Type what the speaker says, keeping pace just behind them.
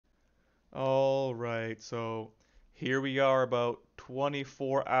All right, so here we are about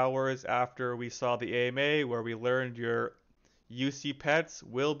 24 hours after we saw the AMA where we learned your UC pets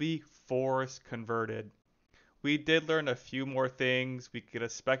will be force converted. We did learn a few more things. We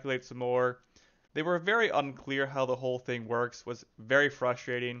could speculate some more. They were very unclear how the whole thing works, was very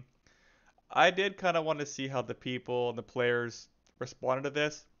frustrating. I did kind of want to see how the people and the players responded to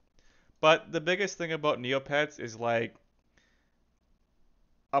this. But the biggest thing about Neopets is like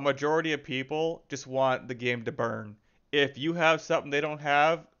a majority of people just want the game to burn. If you have something they don't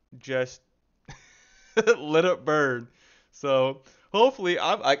have, just let it burn. So hopefully,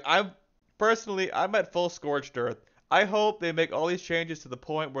 I'm personally I'm at full scorched earth. I hope they make all these changes to the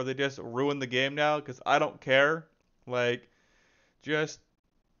point where they just ruin the game now, because I don't care. Like, just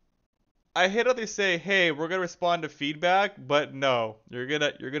I hate how they say, "Hey, we're gonna respond to feedback," but no, you're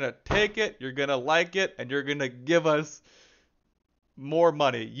gonna take it, you're gonna like it, and you're gonna give us more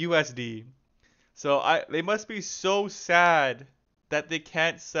money, USD. So they must be so sad that they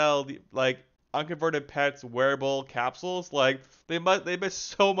can't sell the like unconverted pets wearable capsules. Like they miss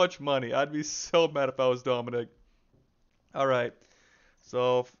so much money. I'd be so mad if I was Dominic. All right.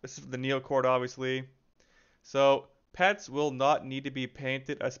 So this is the Neocord obviously. So pets will not need to be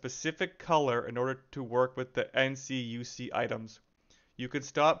painted a specific color in order to work with the NCUC items. You can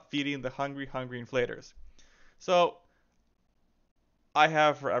stop feeding the hungry inflators. So I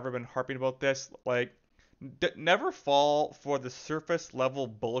have forever been harping about this. Like, never fall for the surface level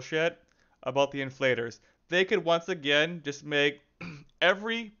bullshit about the inflators. They could once again just make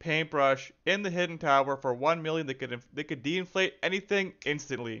every paintbrush in the hidden tower for 1 million. They could de-inflate anything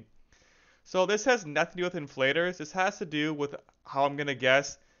instantly. So this has nothing to do with inflators. This has to do with how I'm gonna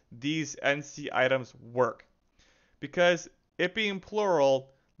guess these NC items work. Because it being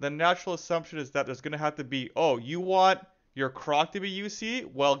plural, the natural assumption is that there's going to have to be, oh, you want your croc to be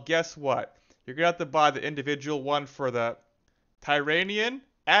UC? Well, guess what? You're going to have to buy the individual one for the Tyranian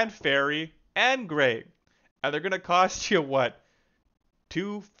and Fairy and Gray. And they're going to cost you what?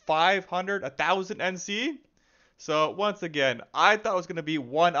 500, 1,000 NC? So once again, I thought it was going to be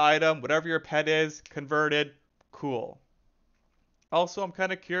one item, whatever your pet is, converted, cool. Also, I'm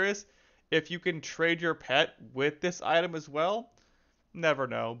kind of curious if you can trade your pet with this item as well. Never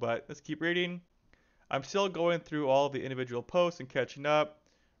know, but let's keep reading. I'm still going through all the individual posts and catching up.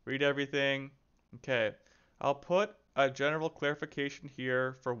 Read everything. Okay. I'll put a general clarification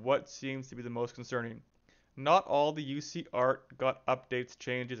here for what seems to be the most concerning. Not all the UC art got updates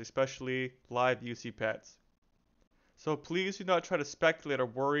changes, especially live UC pets. So please do not try to speculate or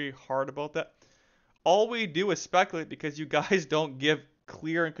worry hard about that. All we do is speculate because you guys don't give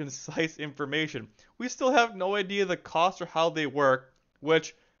clear and concise information. We still have no idea the costs or how they work,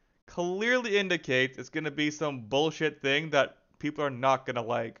 which clearly indicates it's going to be some bullshit thing that people are not going to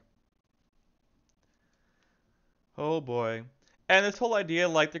like. Oh boy. And this whole idea,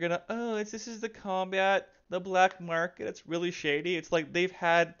 like, they're going to, oh, this is the combat, the black market, it's really shady. It's like they've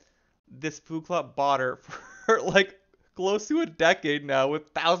had this Food Club botter for like close to a decade now with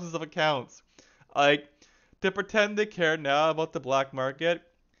thousands of accounts. Like, to pretend they care now about the black market,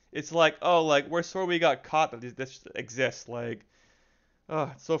 it's like, oh, like, we're sorry we got caught that this exists. Like,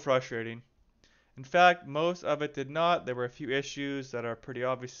 oh, it's so frustrating. In fact, most of it did not. There were a few issues that are pretty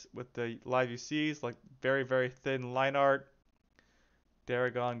obvious with the live UCs, like very thin line art,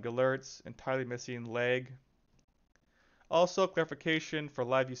 Daragon Galerts, entirely missing leg. Also, clarification for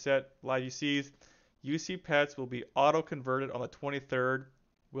live UCs, UC pets will be auto converted on the 23rd,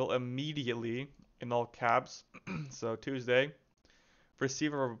 will immediately, in all caps, so Tuesday,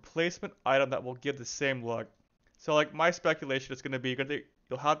 receive a replacement item that will give the same look. So like my speculation is going to be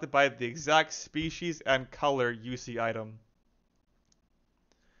you'll have to buy the exact species and color UC item.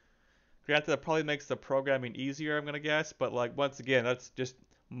 Granted, that probably makes the programming easier, I'm going to guess, but like once again, that's just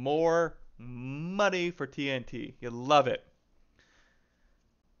more money for TNT. You love it.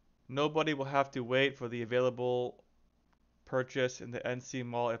 Nobody will have to wait for the available purchase in the NC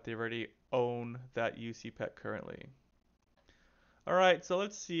Mall if they already own that UC pet currently. All right, so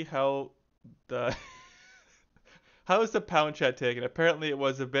let's see how the how is the pound chat taken? Apparently, it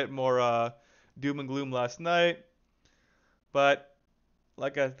was a bit more doom and gloom last night, but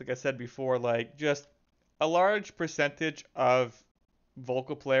like I think I said before, like just a large percentage of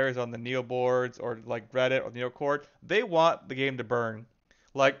vocal players on the Neo boards or like Reddit or Neocord, they want the game to burn.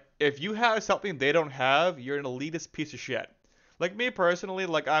 Like if you have something they don't have, you're an elitist piece of shit. Like me personally,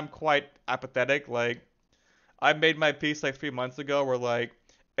 like I'm quite apathetic. Like I made my piece like 3 months ago where like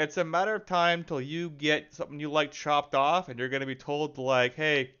it's a matter of time till you get something you like chopped off and you're gonna be told like,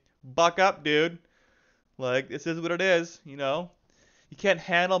 hey, buck up, dude. Like this is what it is, you know. You can't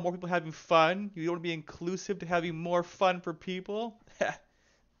handle more people having fun. You don't want to be inclusive to having more fun for people.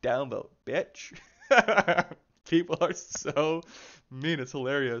 Downvote, bitch. People are so mean. It's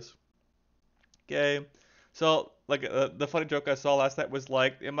hilarious. Okay. So, like, the funny joke I saw last night was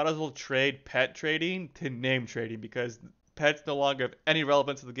like, it might as well trade pet trading to name trading because pets no longer have any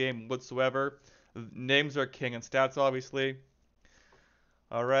relevance to the game whatsoever. Names are king and stats, obviously.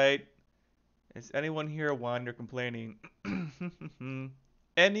 All right. Is anyone here whining or complaining?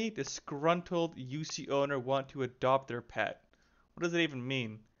 Any disgruntled UC owner want to adopt their pet? What does it even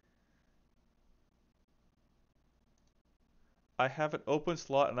mean? I have an open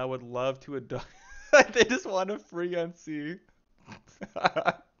slot and I would love to adopt. They just want a free NC.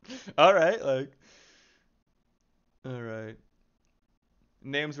 All right, like, all right.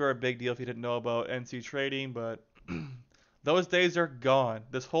 Names were a big deal if you didn't know about NC trading, but those days are gone.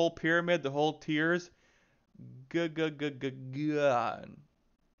 This whole pyramid, the whole tiers, gone.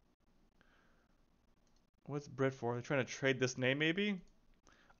 What's Brit for? They're trying to trade this name, maybe?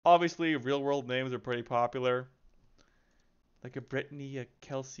 Obviously, real world names are pretty popular. Like a Brittany, a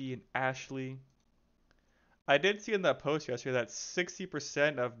Kelsey, and Ashley. I did see in that post yesterday that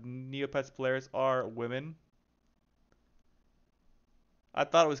 60% of Neopets players are women. I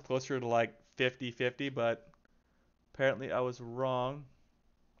thought it was closer to like 50-50, but apparently I was wrong.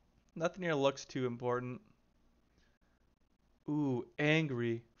 Nothing here looks too important. Ooh,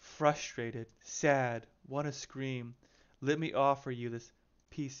 angry, frustrated, sad, wanna scream. Let me offer you this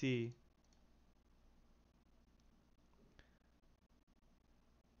PC.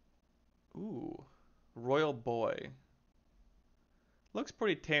 Ooh, Royal Boy. Looks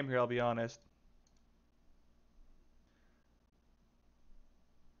pretty tame here, I'll be honest.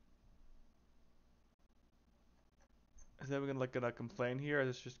 Is anyone gonna complain here? Or is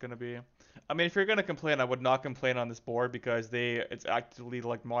this just gonna be? I mean, if you're gonna complain, I would not complain on this board because it's actively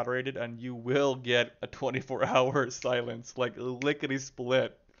like moderated, and you will get a 24-hour silence, like lickety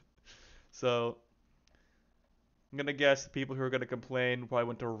split. So I'm gonna guess the people who are gonna complain probably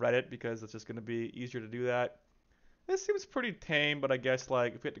went to Reddit because it's just gonna be easier to do that. This seems pretty tame, but I guess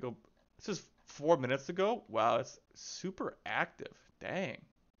like if we had to go, this is 4 minutes ago. Wow, it's super active. Dang.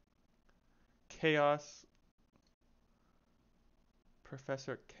 Chaos,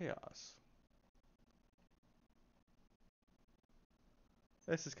 Professor Chaos.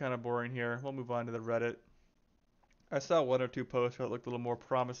 This is kind of boring here. We'll move on to the Reddit. I saw one or two posts that looked a little more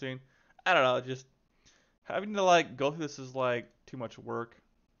promising. I don't know, just having to like go through this is like too much work.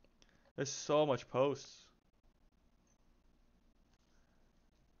 There's so much posts.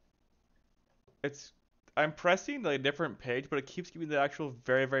 It's I'm pressing like a different page, but it keeps giving me the actual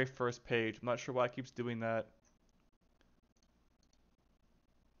very, very first page. I'm not sure why it keeps doing that.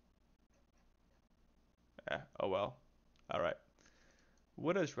 Oh well. Alright.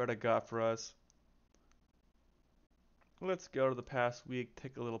 What has Reddit got for us? Let's go to the past week,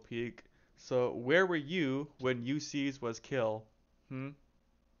 take a little peek. So, where were you when UC's was kill? Hmm?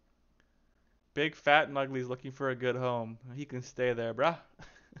 Big Fat and Ugly's looking for a good home. He can stay there, bruh.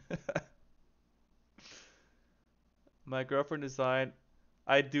 My girlfriend designed.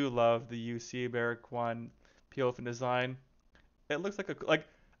 I do love the UC Barraquan Piofin design. It looks like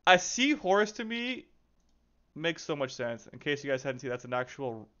a seahorse to me makes so much sense. In case you guys hadn't seen, that's an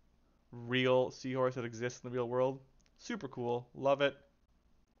actual real seahorse that exists in the real world. Super cool. Love it.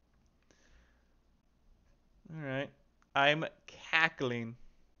 All right. I'm cackling.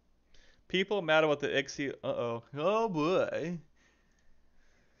 People mad about the ICSI. Uh-oh. Oh boy.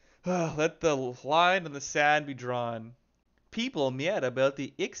 Let the line in the sand be drawn. People mad about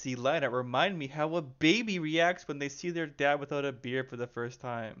the ICSI lineup remind me how a baby reacts when they see their dad without a beer for the first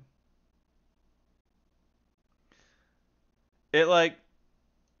time. It like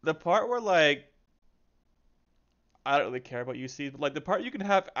the part where like I don't really care about UC, but like the part you can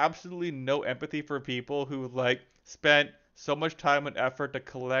have absolutely no empathy for people who like spent so much time and effort to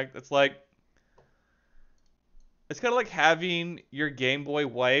collect. It's kind of like having your Game Boy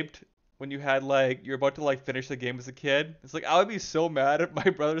wiped when you had like you're about to like finish the game as a kid. It's like I would be so mad if my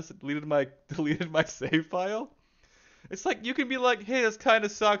brother deleted my save file. It's like you can be like, hey, this kind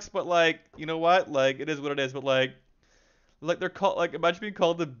of sucks, but like you know what? Like it is what it is. But like they're called like imagine being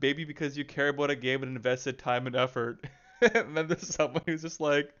called a baby because you care about a game and invested time and effort, and then there's someone who's just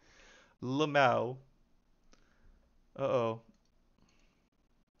like Lamau. Uh oh.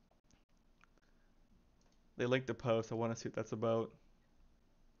 They linked a post. I want to see what that's about.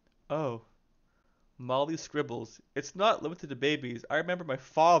 Oh. Molly Scribbles. It's not limited to babies. I remember my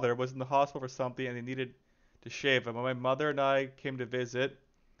father was in the hospital for something and they needed to shave him. When my mother and I came to visit,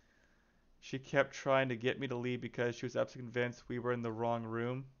 She kept trying to get me to leave because she was absolutely convinced we were in the wrong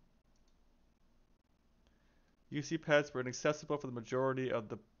room. UC pets were inaccessible for the majority of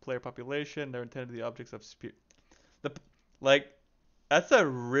the player population. They're intended to be objects of spirit. The like that's a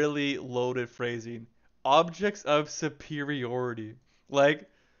really loaded phrasing. Objects of superiority. Like,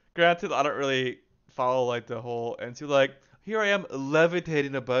 granted, I don't really follow like the whole and so like here I am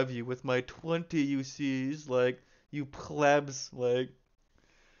levitating above you with my 20 UCs, like you plebs, like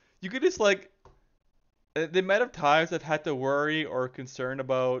you could just like the amount of times I've had to worry or concern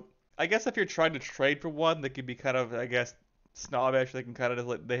about. I guess if you're trying to trade for one, they can be kind of, I guess, snobbish. They can kind of just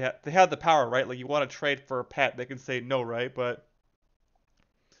like they have the power, right? Like you want to trade for a pet, they can say no, right? But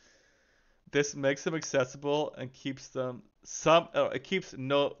this makes them accessible and keeps them it keeps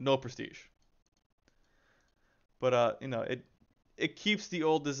no prestige. But it keeps the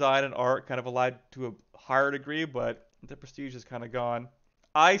old design and art kind of alive to a higher degree, but the prestige is kind of gone.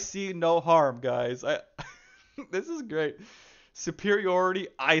 I see no harm, guys. I This is great. Superiority,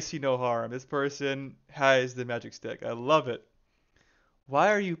 I see no harm. This person has the magic stick. I love it. Why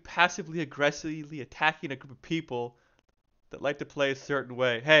are you passively aggressively attacking a group of people that like to play a certain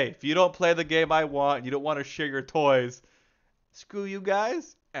way? Hey, if you don't play the game I want and you don't want to share your toys, screw you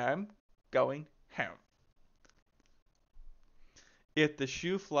guys. I'm going home. If the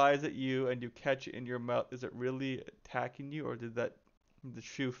shoe flies at you and you catch it in your mouth, is it really attacking you or did the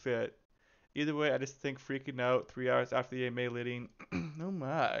shoe fit? Either way, I just think freaking out 3 hours after the AMA leading. Oh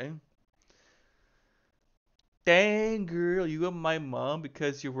my. Dang girl, you and my mom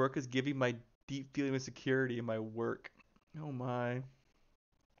because your work is giving my deep feeling of insecurity in my work. Oh my.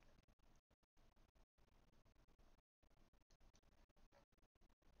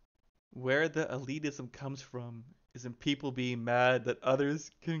 Where the elitism comes from is in people being mad that others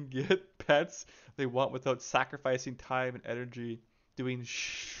can get pets they want without sacrificing time and energy doing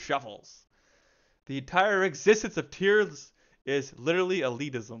shuffles. The entire existence of tiers is literally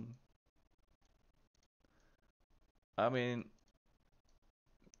elitism. I mean,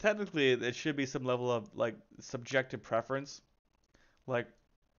 technically, it should be some level of like subjective preference. Like,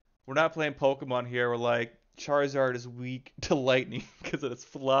 we're not playing Pokemon here. We're like Charizard is weak to lightning because it's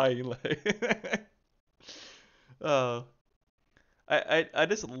flying. Like, uh, I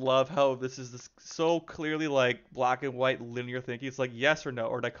just love how this so clearly like black and white linear thinking. It's like yes or no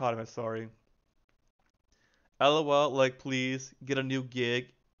or dichotomous. Sorry. LOL. Like, please get a new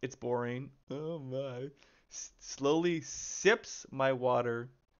gig. It's boring. Oh my. Slowly sips my water.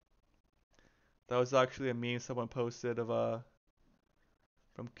 That was actually a meme someone posted of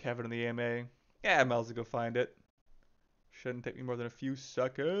from Kevin in the AMA. Yeah, I might as well go find it. Shouldn't take me more than a few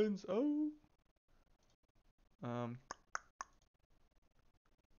seconds. Oh. Um,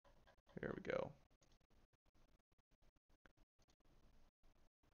 here we go.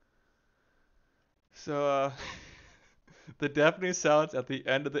 So, the deafening silence at the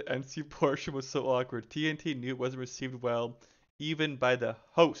end of the NC portion was so awkward. TNT knew it wasn't received well, even by the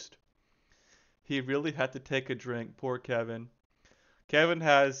host. He really had to take a drink. Poor Kevin. Kevin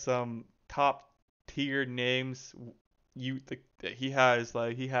has some top tier names. He has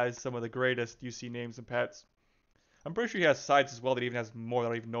some of the greatest UC names and pets. I'm pretty sure he has sites as well that even has more that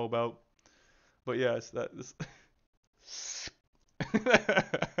I don't even know about. But yes, that is.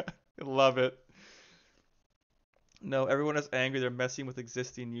 Love it. No, everyone is angry. They're messing with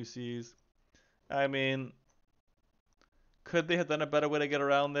existing UCs. I mean, could they have done a better way to get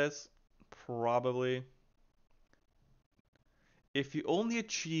around this? Probably. If you only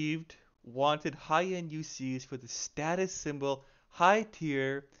achieved wanted high-end UCs for the status symbol high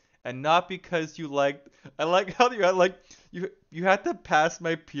tier and not because you liked I like how you had like you had to pass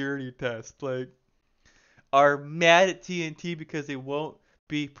my purity test. Like are mad at TNT because they won't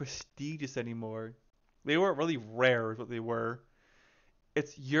be prestigious anymore. They weren't really rare, is what they were.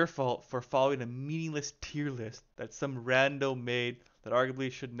 It's your fault for following a meaningless tier list that some rando made that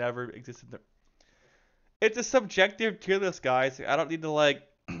arguably should never exist in the. It's a subjective tier list, guys. I don't need to like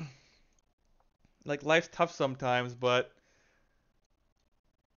life's tough sometimes, but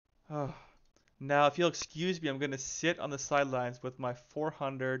oh. Now if you'll excuse me, I'm gonna sit on the sidelines with my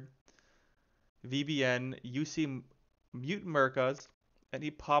 400 VBN UC mutant Mercas and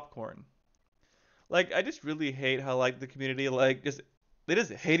eat popcorn. Like I just really hate how like the community like just they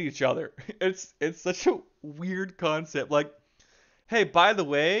just hate each other. It's such a weird concept. Like, hey, by the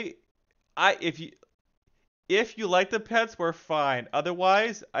way, I if you like the pets, we're fine.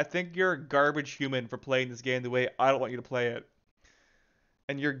 Otherwise, I think you're a garbage human for playing this game the way I don't want you to play it.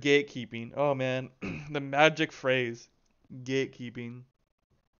 And you're gatekeeping. Oh man, the magic phrase, gatekeeping.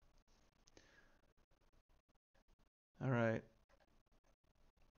 All right.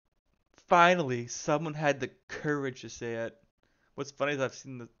 Finally, someone had the courage to say it. What's funny is I've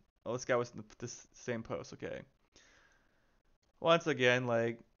seen the. Oh, this guy was in this same post. Okay. Once again,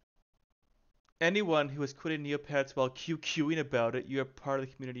 like anyone who has quitted Neopets while QQing about it, you're part of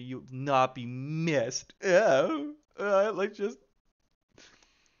the community. You will not be missed. Oh, like just.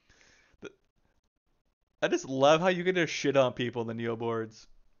 I just love how you get to shit on people in the Neo boards.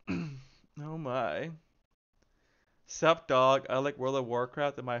 Oh my. Sup, dog. I like World of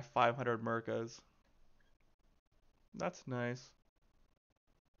Warcraft and my 500 Merkas. That's nice.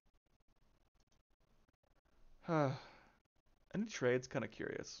 Any trades? Kind of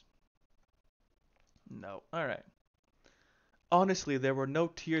curious. No. Alright. Honestly, there were no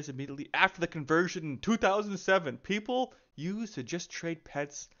tears immediately after the conversion in 2007. People used to just trade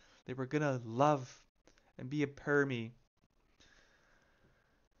pets they were gonna love and be a permy.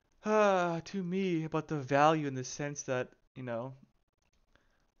 To me, about the value in the sense that,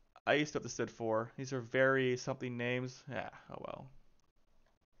 I used to have the stood for. These are very something names. Yeah, oh well.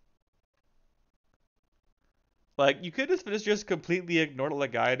 Like you could just completely ignore it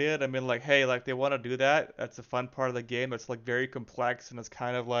like I did. I mean, like, hey, like they want to do that. That's a fun part of the game. It's like very complex and it's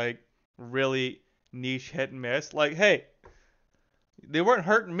kind of like really niche hit and miss. Like, hey, they weren't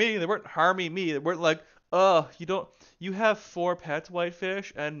hurting me. They weren't harming me. They weren't like, oh, you have four pets,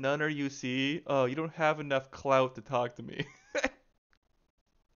 Whitefish, and none are UC. Oh, you don't have enough clout to talk to me.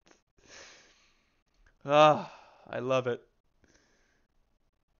 Ah, I love it.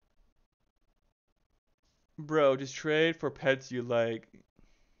 Bro, just trade for pets you like.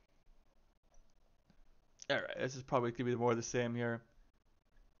 Alright, this is probably gonna be more of the same here.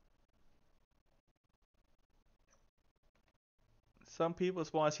 Some people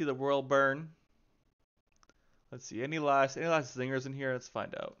just want to see the world burn. Let's see, any last zingers in here? Let's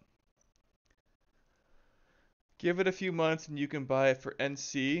find out. Give it a few months and you can buy it for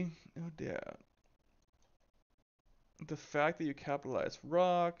NC. Oh damn. The fact that you capitalized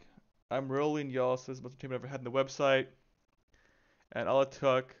rock. I'm rolling y'all, says the most team I've ever had in the website. And all it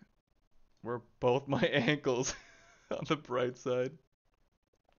took were both my ankles on the bright side.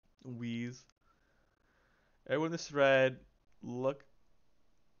 Wheeze. Everyone in this thread, look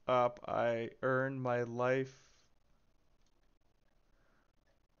up. I earned my life.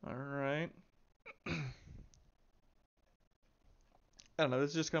 Alright. I don't know.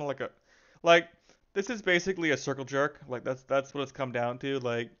 This is just kind of like this is basically a circle jerk. Like that's what it's come down to.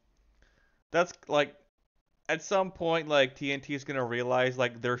 Like that's like at some point like TNT is gonna realize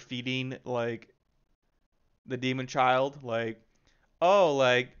like they're feeding like the demon child. Like oh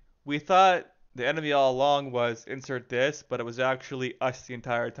like we thought the enemy all along was insert this, but it was actually us the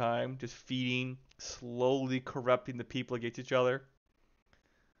entire time, just feeding, slowly corrupting the people against each other.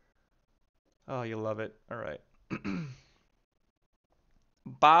 Oh, you love it. All right.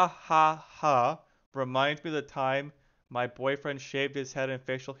 Bahaha reminds me of the time my boyfriend shaved his head and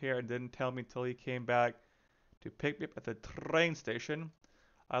facial hair and didn't tell me until he came back to pick me up at the train station.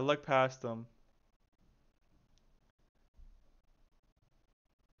 I looked past him.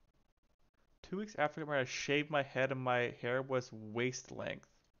 2 weeks after I shaved my head and my hair was waist length.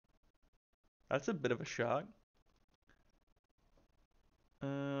 That's a bit of a shock.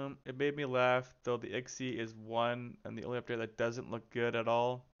 It made me laugh, though the ICSI is one and the only update that doesn't look good at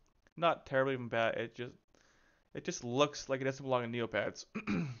all. Not terribly even bad. It just looks like it doesn't belong in Neopets.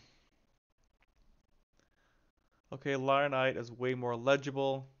 Okay, Lionite is way more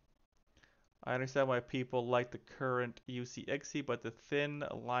legible. I understand why people like the current UC ICSI, but the thin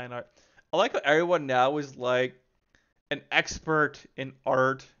line art. I like how everyone now is like an expert in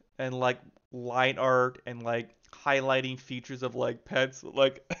art and like line art and like highlighting features of like pets.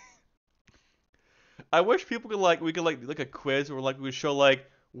 Like, I wish people could like we could like a quiz where like we would show like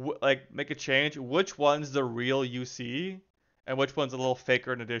like make a change. Which one's the real UC and which one's a little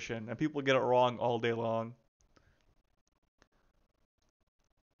faker in addition, and people get it wrong all day long.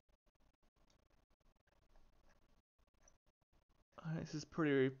 This is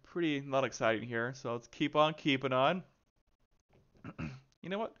pretty not exciting here, so let's keep on keeping on. You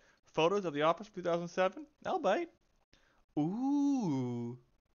know what? Photos of the office 2007? I'll bite. Ooh.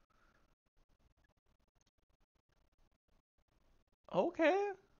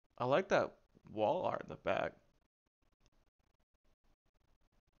 Okay. I like that wall art in the back.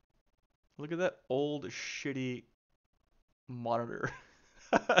 Look at that old shitty monitor.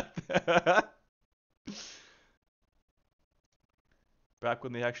 Back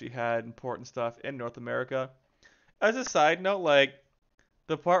when they actually had important stuff in North America. As a side note, like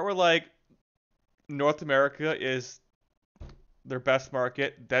the part where like North America is their best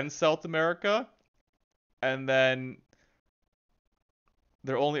market, then South America, and then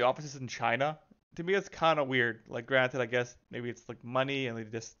their only office is in China. To me, it's kind of weird. Like, granted, I guess maybe it's like money and they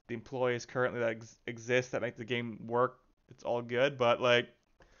just the employees currently that exist that make the game work. It's all good, but like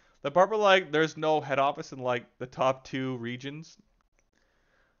the part where like there's no head office in like the top two regions,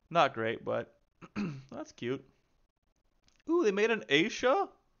 not great, but that's cute. Ooh, they made an Aisha.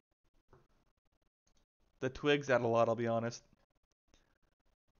 The twigs add a lot, I'll be honest.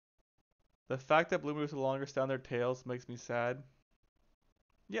 The fact that Bloomeroos no longer stand on their tails makes me sad.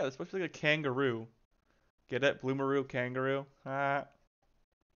 Yeah, they're supposed to be like a kangaroo. Get it? Bloomeroo, kangaroo. Ah.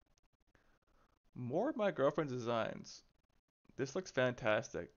 More of my girlfriend's designs. This looks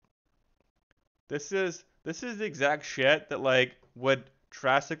fantastic. This is the exact shit that like would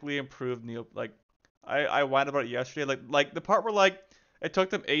drastically improve Neo. Like I whined about it yesterday. Like the part where like it took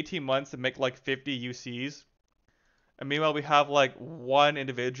them 18 months to make like 50 UCs, and meanwhile we have like one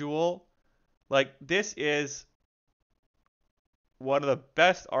individual. Like this is one of the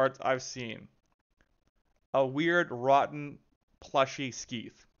best arts I've seen. A weird, rotten, plushy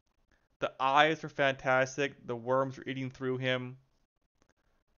Skeeth. The eyes are fantastic. The worms are eating through him.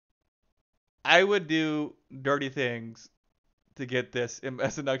 I would do dirty things to get this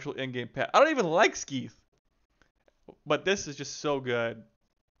as an actual in-game pet. I don't even like Skeeth, but this is just so good.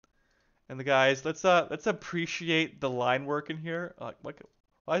 And the guys, let's appreciate the line work in here. Like,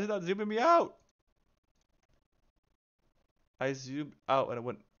 why is it not zooming me out? I zoomed out and it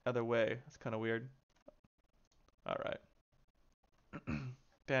went other way. That's kind of weird. All right,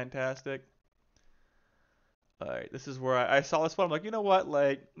 fantastic. All right, this is where I saw this one. I'm like, you know what?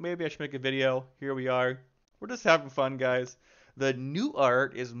 Like, maybe I should make a video. Here we are. We're just having fun, guys. The new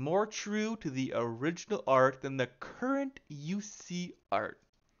art is more true to the original art than the current UC art.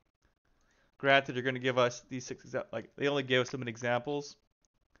 Granted, you're going to give us these six examples. Like, they only gave us some examples.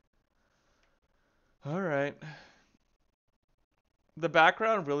 All right. The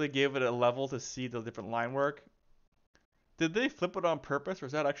background really gave it a level to see the different line work. Did they flip it on purpose, or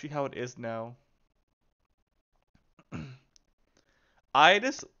is that actually how it is now? I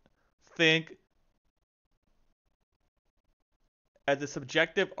just think, as a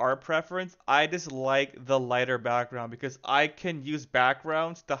subjective art preference, I just like the lighter background because I can use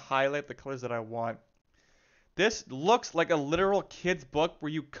backgrounds to highlight the colors that I want. This looks like a literal kid's book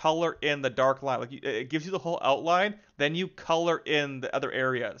where you color in the dark line. Like it gives you the whole outline, then you color in the other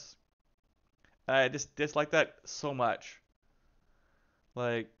areas. I just dislike that so much.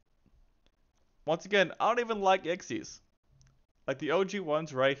 Like, once again, I don't even like Ixies. Like the OG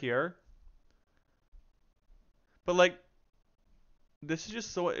ones right here. But like, this is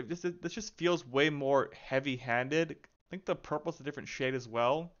just so this just feels way more heavy-handed. I think the purple's a different shade as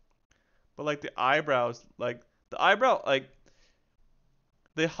well. But like the eyebrows, like the eyebrow, like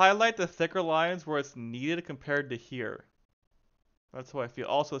they highlight the thicker lines where it's needed compared to here. That's how I feel.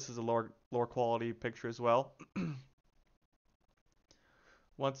 Also, this is a lower quality picture as well.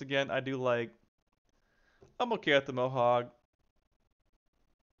 Once again, I do like. I'm okay with the mohawk.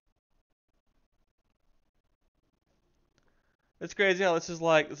 It's crazy how this is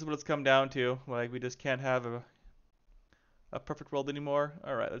what it's come down to. Like we just can't have a perfect world anymore.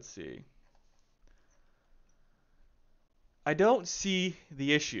 All right, let's see. I don't see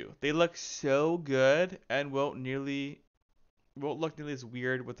the issue. They look so good and won't look nearly as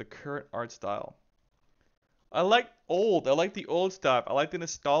weird with the current art style. I like old. I like the old stuff. I like the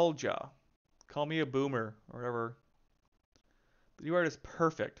nostalgia. Call me a boomer or whatever. The new art is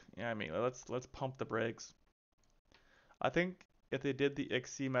perfect. Yeah, I mean, let's pump the brakes. I think if they did the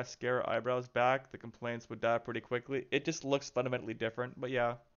Ixie mascara eyebrows back, the complaints would die pretty quickly. It just looks fundamentally different. But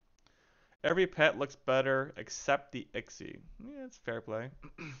yeah, every pet looks better except the Ixie. Yeah, it's fair play.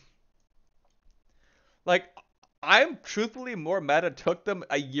 Like, I'm truthfully more mad it took them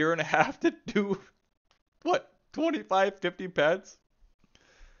a year and a half to do, what, 25, 50 pets?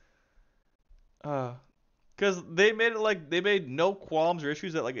 Uh, Because they made it like they made no qualms or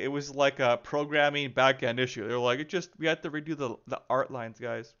issues that like it was like a programming backend issue. They're like, it just we had to redo the art lines,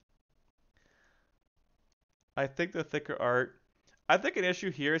 guys. I think the thicker art. I think an issue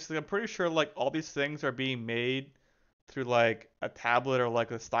here is that I'm pretty sure like all these things are being made through like a tablet or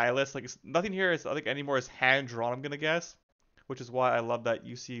like a stylus. Like nothing here is I think anymore is hand drawn. I'm gonna guess, which is why I love that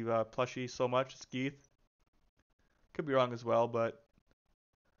UC plushie so much. Skeeth. Could be wrong as well, but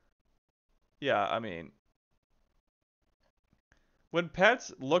yeah, I mean, when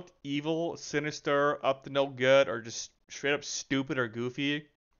pets looked evil, sinister, up to no good, or just straight up stupid or goofy,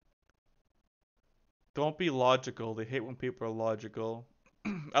 don't be logical. They hate when people are logical.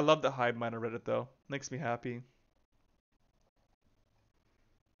 I love the hive mind on Reddit though. Makes me happy.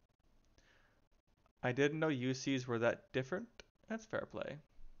 I didn't know UCs were that different. That's fair play.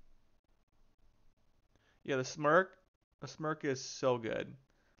 Yeah, the smirk is so good.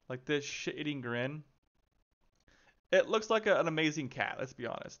 Like this shit-eating grin. It looks like an amazing cat. Let's be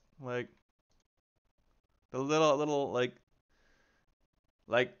honest. Like the little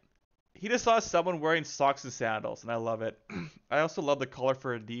like he just saw someone wearing socks and sandals, and I love it. I also love the color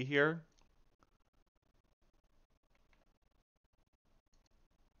for a D here.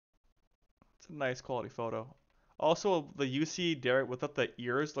 It's a nice quality photo. Also, the UC Derek without the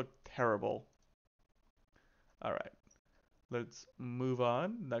ears look terrible. All right, let's move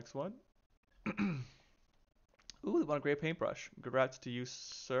on. Next one. Ooh, they want a great paintbrush. Congrats to you,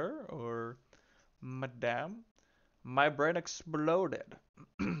 sir or madame. My brain exploded.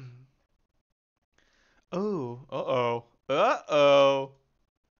 Oh, uh-oh. Uh-oh.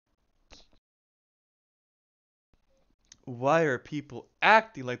 Why are people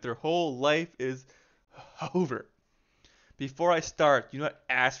acting like their whole life is over? Before I start, do not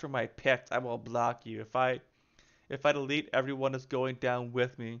ask for my pets. I will block you. If I delete everyone is going down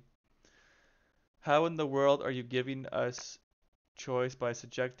with me. How in the world are you giving us choice by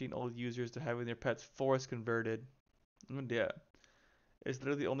subjecting all users to having their pets force converted? Yeah. It's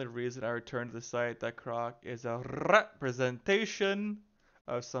literally the only reason I returned to the site. That croc is a representation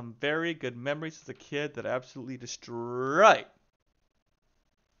of some very good memories as a kid that I absolutely destroyed.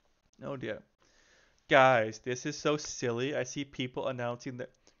 Oh dear. Guys, this is so silly. I see people announcing that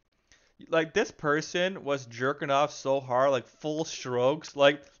like this person was jerking off so hard, like full strokes.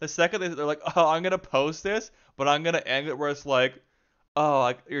 Like the second they're like, "Oh, I'm gonna post this," but I'm gonna end it where it's like, "Oh,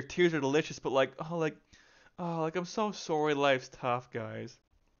 like your tears are delicious," but like, like I'm so sorry. Life's tough, guys.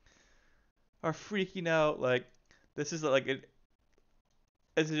 Are freaking out. Like this is like it.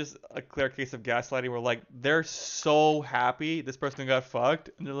 This is just a clear case of gaslighting where like they're so happy this person got fucked,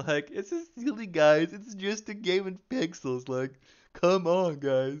 and they're like, "It's just silly, guys. It's just a game in pixels. Like, come on,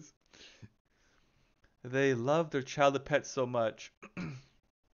 guys." They love their childhood pets so much.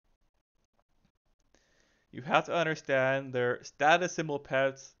 You have to understand their status symbol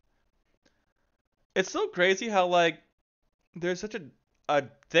pets. It's so crazy how like there's such a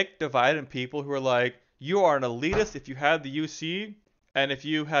thick divide in people who are like, you are an elitist if you have the UC, and if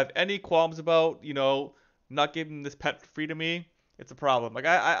you have any qualms about, not giving this pet free to me, it's a problem. Like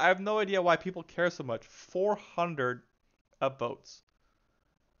I have no idea why people care so much. 400 upvotes.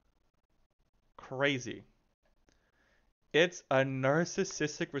 Crazy. It's a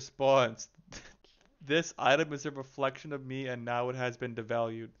narcissistic response. This item is a reflection of me and now it has been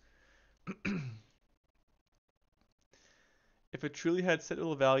devalued. If it truly had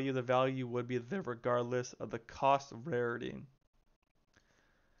sentimental value, the value would be there regardless of the cost of rarity.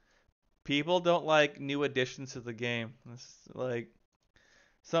 People don't like new additions to the game. Like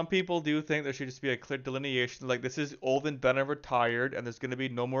some people do think there should just be a clear delineation, like this is old and done and retired, and there's gonna be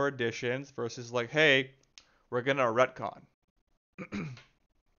no more additions, versus like, hey, we're gonna retcon.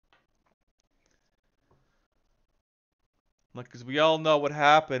 Like, because we all know what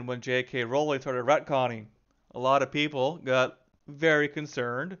happened when J.K. Rowling started retconning. A lot of people got very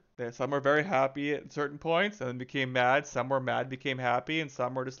concerned. Some were very happy at certain points and then became mad. Some were mad, became happy, and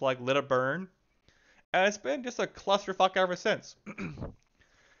some were just like, let it burn. And it's been just a clusterfuck ever since.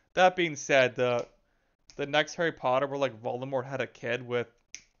 That being said, the next Harry Potter where like Voldemort had a kid with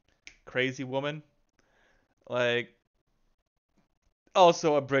Crazy Woman, like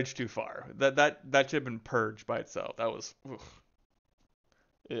also a bridge too far. That should have been purged by itself. That was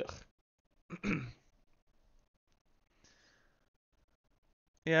ugh.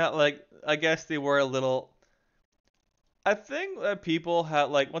 Yeah, like I guess they were a little. I think that people had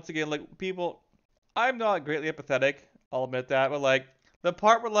like once again like people. I'm not greatly empathetic. I'll admit that, but like the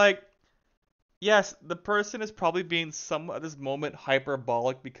part where like yes, the person is probably being somewhat at this moment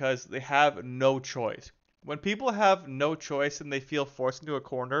hyperbolic because they have no choice. When people have no choice and they feel forced into a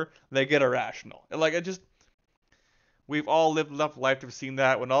corner, they get irrational. And like it just we've all lived enough life to have seen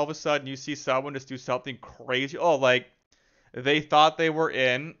that. When all of a sudden you see someone just do something crazy, oh like they thought they were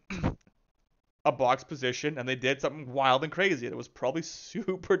in a box position and they did something wild and crazy and it was probably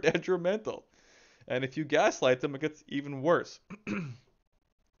super detrimental. And if you gaslight them, it gets even worse.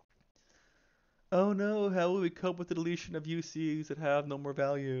 Oh no, how will we cope with the deletion of UCs that have no more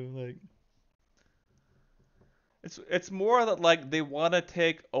value? Like it's more that like they want to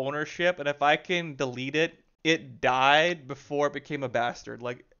take ownership, and if I can delete it, it died before it became a bastard.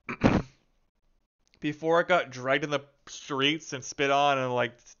 Like before it got dragged in the streets and spit on and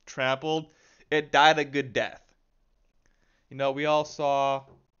like trampled, it died a good death. We all saw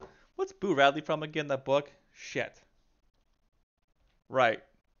what's Boo Radley from again? That book? Shit. Right.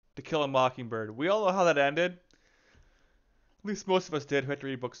 To Kill a Mockingbird. We all know how that ended. At least most of us did who had to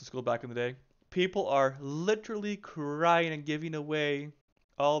read books in school back in the day. People are literally crying and giving away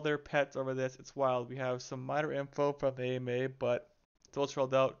all their pets over this. It's wild. We have some minor info from the AMA, but until it's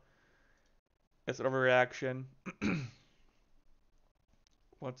rolled out, it's an overreaction.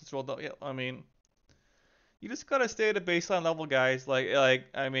 Once it's rolled out, yeah, I mean, you just gotta stay at a baseline level, guys.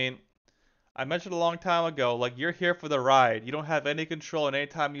 I mean, I mentioned a long time ago, like you're here for the ride. You don't have any control, and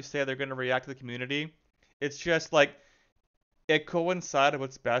anytime you say they're gonna react to the community, it's just like it coincided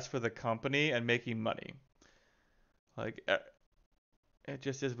what's best for the company and making money. Like it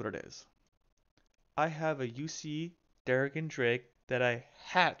just is what it is. I have a UC Darrigan Drake that I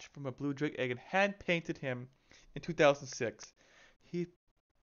hatched from a blue drake egg and hand painted him in 2006. He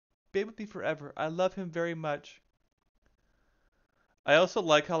been with me forever. I love him very much. I also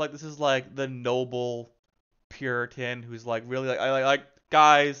like how like this is like the noble Puritan who's like really like I like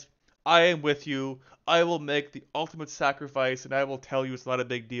guys, I am with you. I will make the ultimate sacrifice and I will tell you it's not a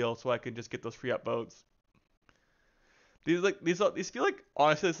big deal so I can just get those free upvotes. These feel like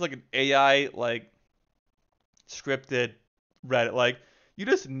honestly it's like an AI like scripted Reddit. Like you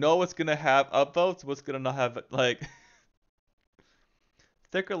just know what's gonna have upvotes, what's gonna not have like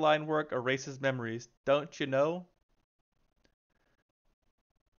thicker line work erases memories. Don't you know?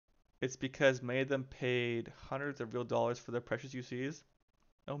 It's because many of them paid hundreds of real dollars for their precious UCs.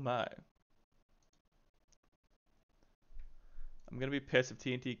 Oh my. I'm gonna be pissed if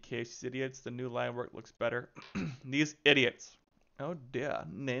TNT case these idiots. The new line work looks better. These idiots. Oh dear,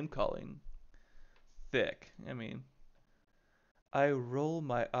 name calling. Thick. I mean, I roll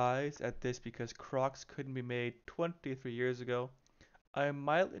my eyes at this because Crocs couldn't be made 23 years ago. I am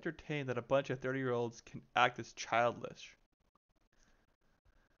mildly entertained that a bunch of 30-year-olds can act as childish.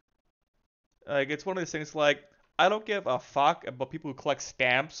 Like it's one of these things like I don't give a fuck about people who collect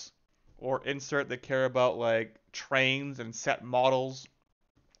stamps or insert that care about like trains and set models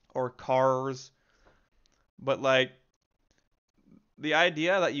or cars, but like the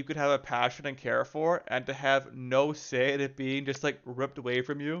idea that you could have a passion and care for and to have no say in it being just like ripped away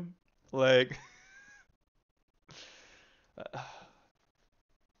from you, like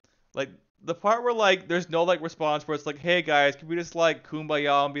like the part where like there's no like response where it's like, hey guys, can we just like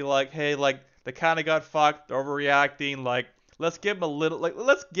kumbaya and be like, hey, like they kind of got fucked, they're overreacting, like let's give them a little, like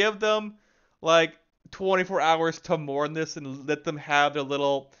let's give them like 24 hours to mourn this and let them have their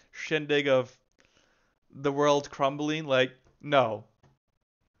little shindig of the world crumbling. Like no,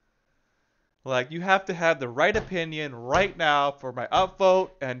 like you have to have the right opinion right now for my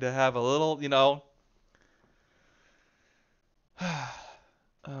upvote and to have a little,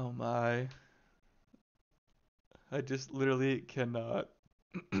 oh my. I just literally cannot.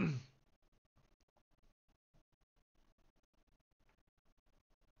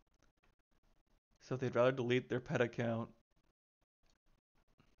 So they'd rather delete their pet account.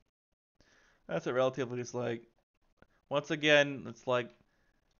 That's a relatively just like once again, it's like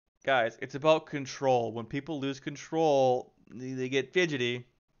guys, it's about control. When people lose control, they get fidgety.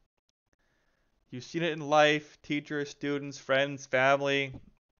 You've seen it in life, teachers, students, friends, family,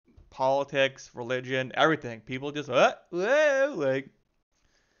 politics, religion, everything. People just whoa, like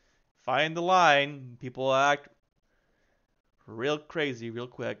find the line. People act real crazy real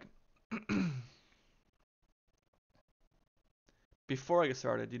quick. Before I get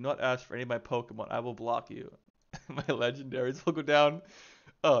started, do not ask for any of my Pokemon. I will block you. My legendaries will go down.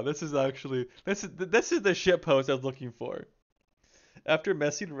 Oh, this is the shit post I was looking for. After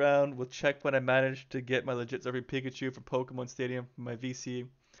messing around with Checkpoint, I managed to get my legit every Pikachu from Pokemon Stadium from my VC.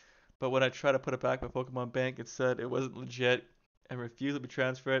 But when I tried to put it back in my Pokemon Bank, it said it wasn't legit and refused to be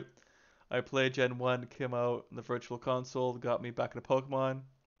transferred. I played Gen 1, came out in the Virtual Console, got me back into Pokemon.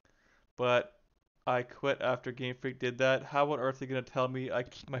 But I quit after Game Freak did that. How on earth are you gonna tell me I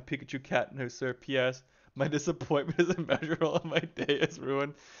keep my Pikachu cat no sir? P.S. My disappointment is immeasurable and my day is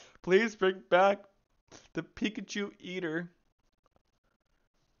ruined. Please bring back the Pikachu Eater.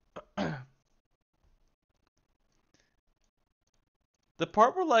 The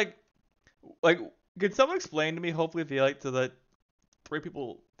part where like can someone explain to me, hopefully if they like to the three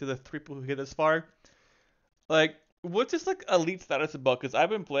people who get this far, like what's this like elite status about? Because I've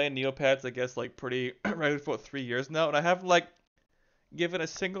been playing Neopets, I guess, like pretty regularly for 3 years now, and I haven't like given a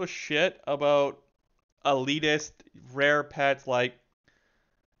single shit about elitist rare pets. Like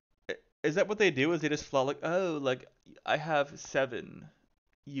is that what they do? Is they just flat like, oh, like I have 7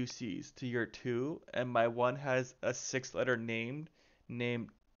 UCs to your 2 and my one has a 6 letter named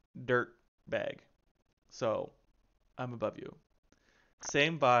Dirt Bag, so I'm above you.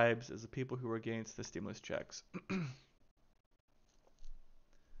 Same vibes as the people who were against the stimulus checks.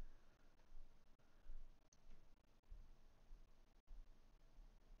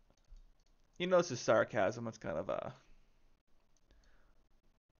 You know, this is sarcasm. It's kind of a.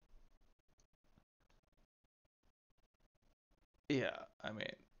 Yeah, I mean,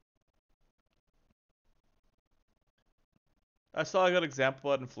 I saw a good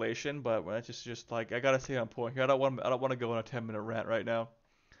example of inflation, but when it's just like I gotta stay on point here. I don't want to go on a 10-minute rant right now,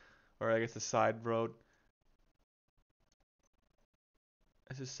 or I guess a side road.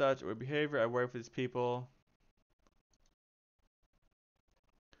 This is such weird behavior. I worry for these people.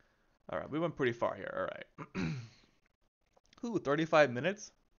 All right, we went pretty far here. All right. Ooh, 35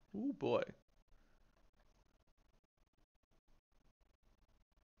 minutes. Ooh boy.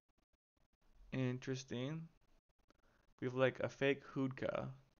 Interesting. We have like a fake hookah,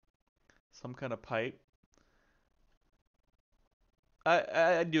 some kind of pipe.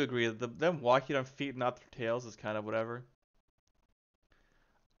 I do agree. Them walking on feet, not their tails, is kind of whatever.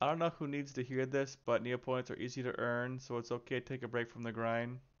 I don't know who needs to hear this, but Neopoints are easy to earn, so it's okay to take a break from the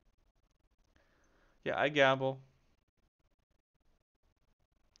grind. Yeah, I gamble.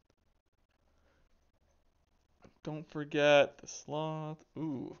 Don't forget the sloth.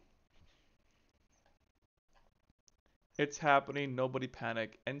 Ooh. It's happening. Nobody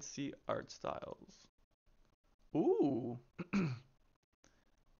panic. NC art styles. Ooh.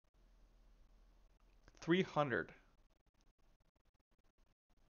 300.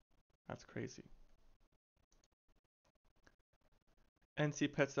 That's crazy.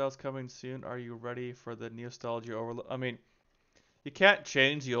 NC pet styles coming soon. Are you ready for the nostalgia overload? I mean, you can't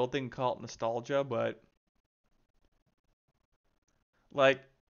change the old thing and call it nostalgia, but like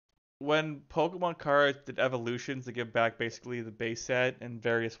when Pokemon cards did evolutions to give back basically the base set and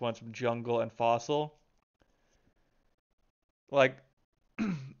various ones from Jungle and Fossil, like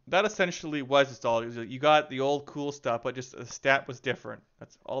that essentially was nostalgia. You got the old cool stuff, but just the stat was different.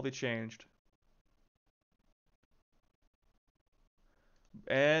 That's all they changed.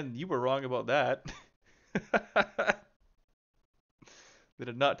 And you were wrong about that. They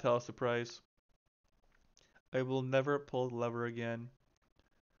did not tell us the price. I will never pull the lever again.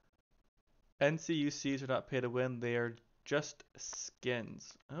 NCUCs are not pay to win, they are just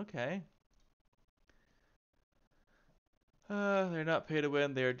skins. Okay. They're not pay to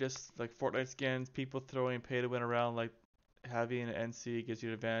win, they're just like Fortnite skins. People throwing pay to win around like having an NC gives you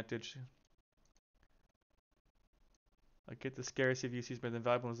an advantage. I get the scarcity of UCs made them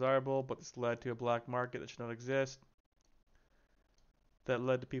valuable and desirable, but this led to a black market that should not exist. That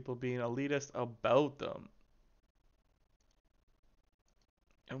led to people being elitist about them.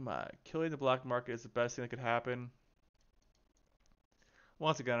 Oh my, killing the black market is the best thing that could happen.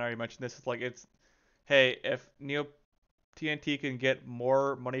 Once again, I already mentioned this. It's like hey, if Neo TNT can get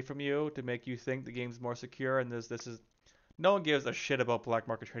more money from you to make you think the game's more secure, and this is no one gives a shit about black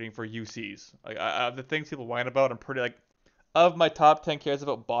market trading for UCs. Like the things people whine about, I'm pretty like of my top 10 cares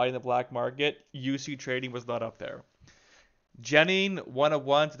about buying the black market, UC trading was not up there. Genning one of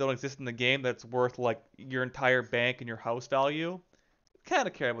ones that don't exist in the game that's worth like your entire bank and your house value. Kind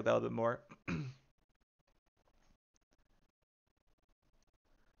of care about that a little bit more.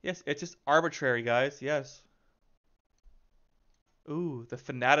 Yes, it's just arbitrary, guys. Yes. Ooh, the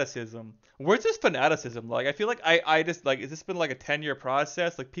fanaticism. Where's this fanaticism? Like, I feel like I just like, has this been like a 10-year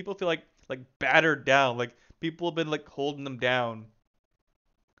process? Like, people feel like battered down. Like, people have been like holding them down.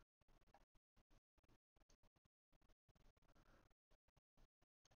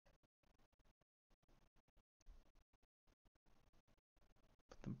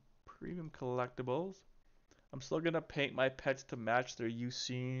 The premium collectibles. I'm still gonna paint my pets to match their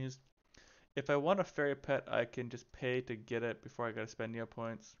UCs. If I want a fairy pet, I can just pay to get it before I gotta spend Neo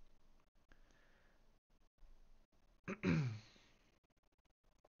points.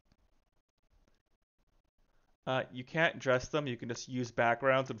 You can't dress them. You can just use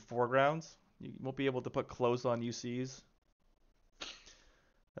backgrounds and foregrounds. You won't be able to put clothes on UCs.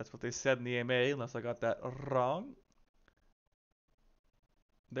 That's what they said in the AMA, unless I got that wrong.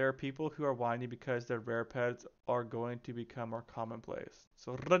 There are people who are whining because their rare pets are going to become more commonplace.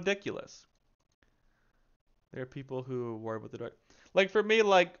 So ridiculous. There are people who worry about the dog. Like for me,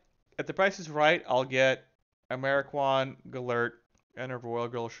 like if the price is right, I'll get a Marowak, Galert, and a Royal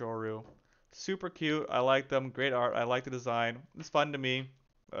Girl Shoru. Super cute. I like them. Great art. I like the design. It's fun to me.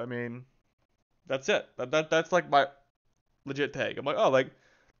 I mean, that's it. That's like my legit tag. I'm like, oh, like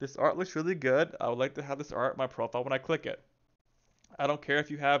this art looks really good. I would like to have this art in my profile when I click it. I don't care if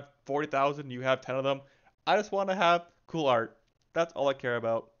you have 40,000, you have 10 of them. I just want to have cool art. That's all I care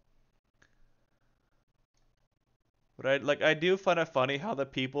about. But I do find it funny how the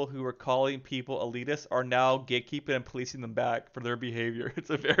people who are calling people elitists are now gatekeeping and policing them back for their behavior.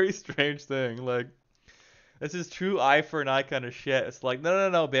 It's a very strange thing. Like this is true eye for an eye kind of shit. It's like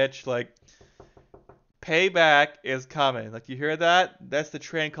no, bitch. Like Payback is coming. Like you hear that? That's the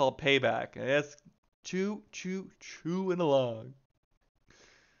train called Payback, and it's choo choo chewing along.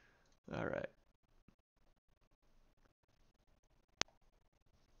 All right.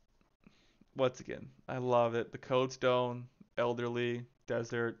 Once again, I love it. The Code Stone, Elderly,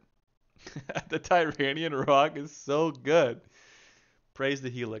 Desert, the Tyranian Rock is so good. Praise the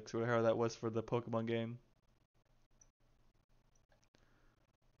Helix, whatever that was for the Pokemon game.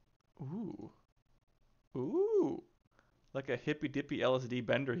 Ooh, ooh, like a hippy dippy LSD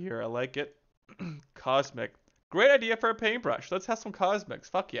bender here. I like it. Cosmic, great idea for a paintbrush. Let's have some cosmics.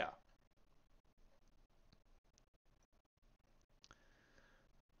 Fuck yeah.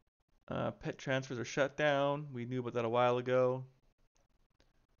 Pet transfers are shut down. We knew about that a while ago.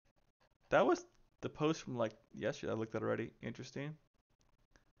 That was the post from like yesterday. I looked at already. Interesting.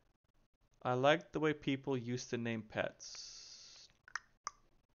 I like the way people used to name pets.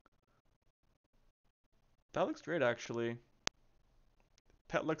 That looks great, actually.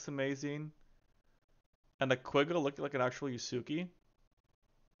 Pet looks amazing. And the Quiggle looked like an actual Yusuke.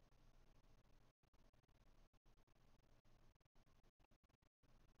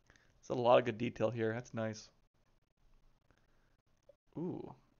 There's a lot of good detail here. That's nice.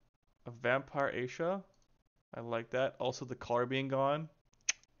 Ooh, a Vampire Aisha. I like that. Also, the color being gone.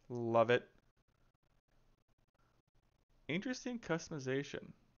 Love it. Interesting customization.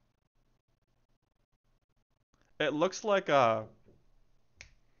 It looks like who are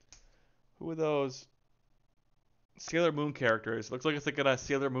those Sailor Moon characters? Looks like it's like a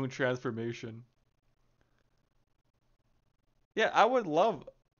Sailor Moon transformation. Yeah, I would love.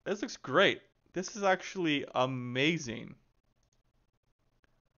 This looks great. This is actually amazing.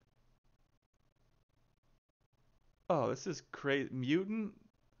 Oh, this is great. Mutant?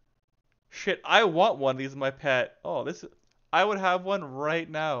 Shit, I want one of these in my pet. Oh, this is, I would have one right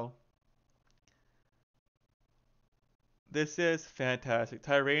now. This is fantastic.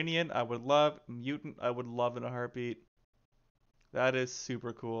 Tyranian, I would love. Mutant, I would love in a heartbeat. That is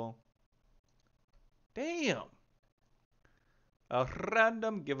super cool. Damn. A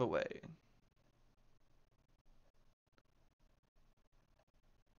random giveaway.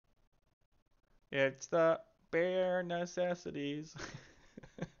 It's the bare necessities.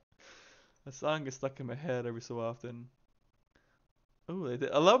 A song gets stuck in my head every so often. Ooh,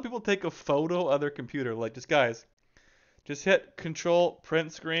 a lot of people take a photo of their computer. Like, just guys, just hit Control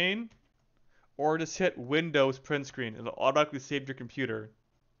Print Screen, or just hit Windows Print Screen. It'll automatically save your computer.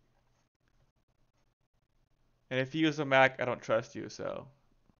 And if you use a Mac, I don't trust you, so.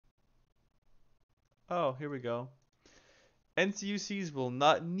 Oh, here we go. NCUCs will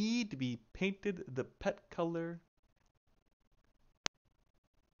not need to be painted the pet color.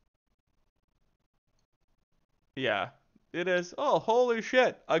 Yeah, it is. Oh, holy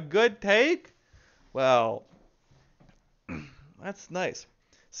shit. A good take? Well, that's nice.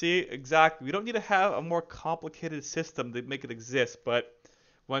 See, exactly. We don't need to have a more complicated system to make it exist, but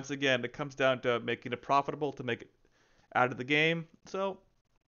once again, it comes down to making it profitable to make it out of the game. So,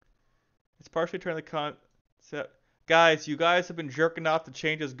 it's partially turning the concept. Guys, you guys have been jerking off the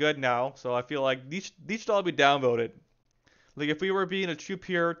change is good now, so I feel like these should all be downvoted. Like if we were being a true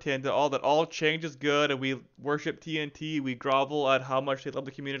Puritan to all change is good and we worship TNT, we grovel at how much they love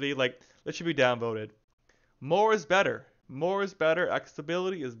the community, like this should be downvoted. More is better. More is better.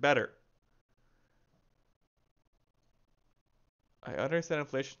 Accessibility is better. I understand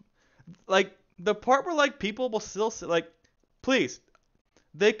inflation. Like the part where like people will still like, please,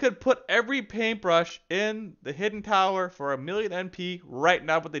 they could put every paintbrush in the hidden tower for 1,000,000 NP right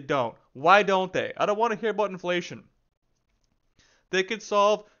now, but they don't. Why don't they? I don't want to hear about inflation. They could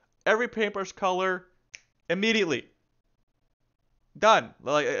solve every paintbrush color immediately. Done.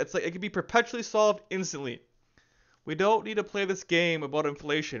 Like it's like it could be perpetually solved instantly. We don't need to play this game about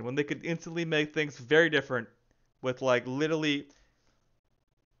inflation when they could instantly make things very different with like literally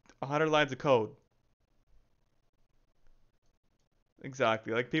 100 lines of code.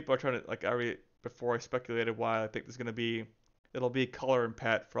 Exactly. Like people are trying to like I already before I speculated why I think there's gonna be it'll be color and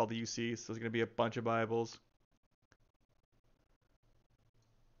pet for all the UCs. So there's gonna be a bunch of Bibles.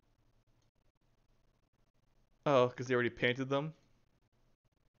 Oh, because they already painted them.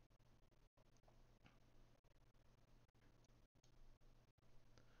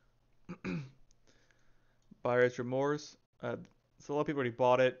 Buyer's remorse. So a lot of people already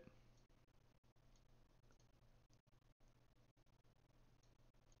bought it.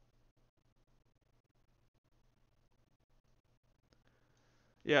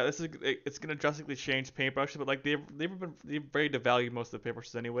 Yeah, this is it's gonna drastically change paintbrushes, but like they've very devalued most of the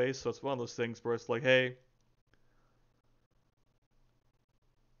paintbrushes anyway, so it's one of those things where it's like, hey,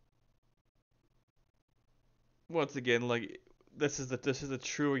 once again, like this is the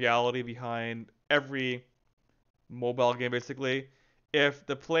true reality behind every mobile game basically. If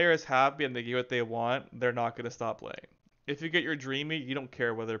the player is happy and they get what they want, they're not gonna stop playing. If you get your dreamy, you don't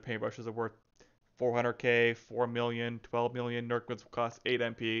care whether paintbrushes are worth 400k, 4 million, 12 million, Nerkmans cost 8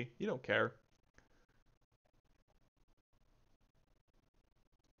 MP. You don't care.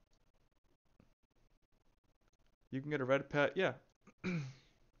 You can get a red pet, yeah.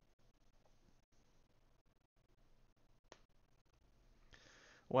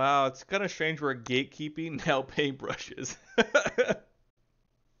 Wow, it's kind of strange we're gatekeeping now paintbrushes.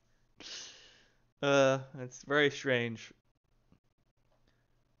 It's very strange.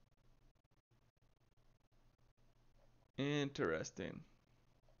 Interesting.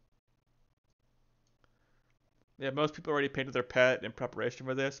 Yeah, most people already painted their pet in preparation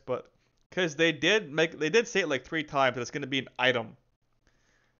for this, but because they did say it like 3 times that it's gonna be an item.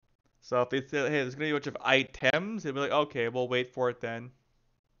 So if they say, hey, there's gonna be a bunch of items, they'd be like, okay, we'll wait for it then.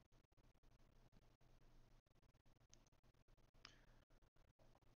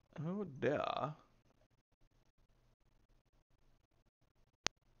 Oh yeah.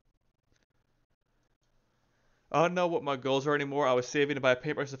 I don't know what my goals are anymore. I was saving to buy a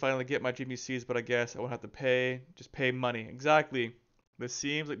paintbrush to finally get my GMCs, but I guess I won't have to pay. Just pay money. Exactly. This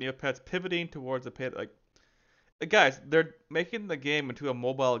seems like Neopets pivoting towards a pay like guys, they're making the game into a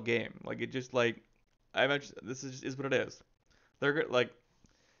mobile game. Like it just like I mentioned, this is what it is. Like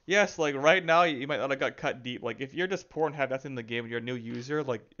yes, like right now you might not have got cut deep. Like if you're just poor and have nothing in the game and you're a new user,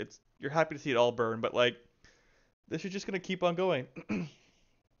 like you're happy to see it all burn. But like this is just gonna keep on going.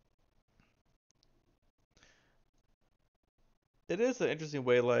 It is an interesting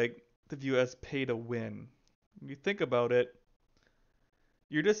way like to view as pay to win. When you think about it,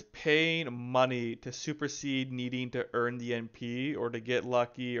 you're just paying money to supersede needing to earn the NP or to get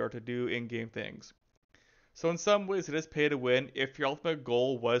lucky or to do in-game things. So in some ways it is pay to win if your ultimate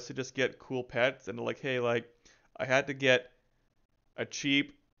goal was to just get cool pets and like, hey, like I had to get a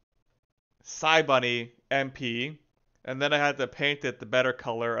cheap Bunny MP and then I had to paint it the better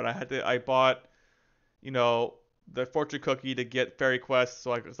color and I bought, you know, the fortune cookie to get fairy quest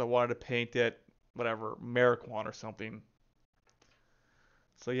so I wanted to paint it whatever, Mariquan or something.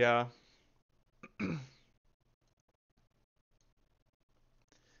 So yeah. It's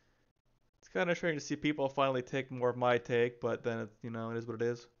kind of strange to see people finally take more of my take, but then it is what it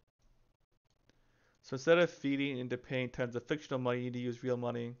is. So instead of feeding into paying tons of fictional money, you need to use real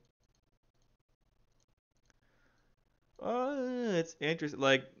money. It's interesting.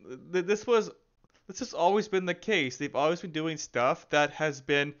 Like this has always been the case. They've always been doing stuff that has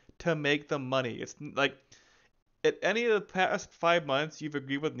been to make them money. It's like at any of the past 5 months you've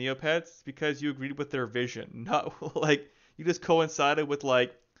agreed with Neopets because you agreed with their vision, not like you just coincided with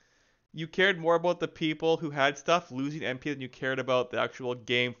like you cared more about the people who had stuff losing MP than you cared about the actual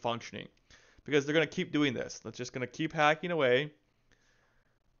game functioning. Because they're gonna keep doing this. They're just gonna keep hacking away.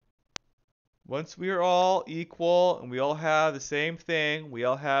 Once we are all equal and we all have the same thing, we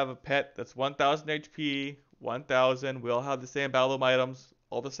all have a pet that's 1000 HP, 1000, we all have the same battle items,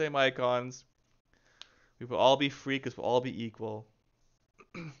 all the same icons. We will all be free because we'll all be equal.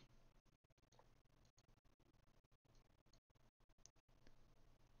 Oh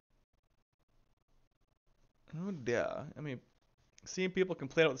yeah, I mean, seeing people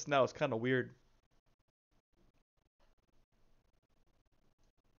complain about this now is kind of weird.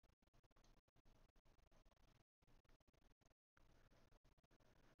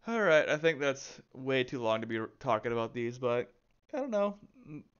 All right, I think that's way too long to be talking about these, but I don't know.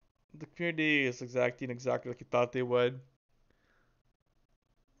 The community is exacting exactly like you thought they would.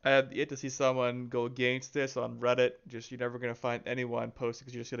 I had yet to see someone go against this on Reddit. Just you're never gonna find anyone posting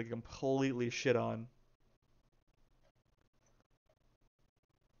because you're just gonna get completely shit on.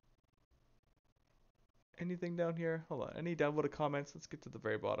 Anything down here? Hold on. Any downvoted comments? Let's get to the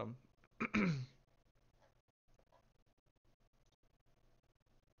very bottom.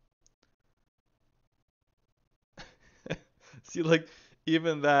 See, like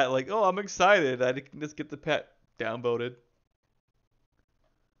even that, like, oh, I'm excited. I can just get the pet downvoted,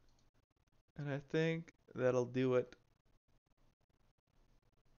 and I think that'll do it.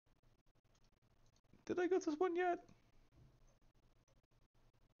 Did I go to this one yet?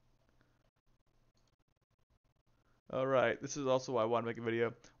 All right. This is also why I want to make a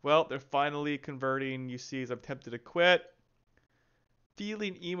video. Well, they're finally converting UCs. I'm tempted to quit.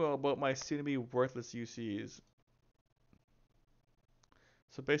 Feeling emo about my soon-to-be worthless UCs.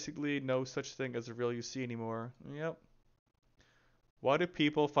 So basically, no such thing as a real UC anymore. Yep. Why do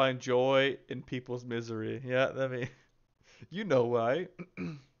people find joy in people's misery? Yeah, I mean, you know why.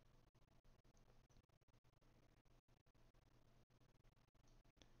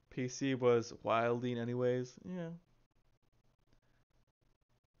 PC was wilding anyways. Yeah.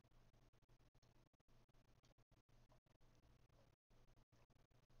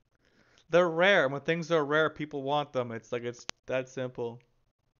 They're rare. When things are rare, people want them. It's that simple.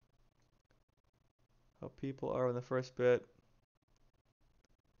 How people are in the first bit.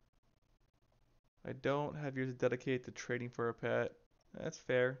 I don't have years dedicated to trading for a pet. That's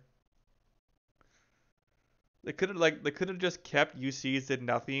fair. They could have just kept UCs did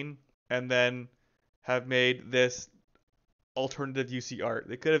nothing and then have made this alternative UC art.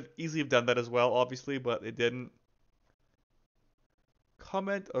 They could have easily have done that as well, obviously, but they didn't.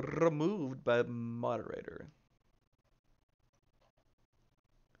 Comment removed by moderator.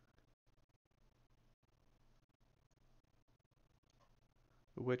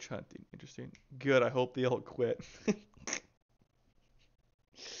 Witch hunting. Interesting. Good. I hope they all quit.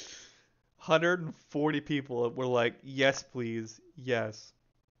 140 people were like, yes, please. Yes.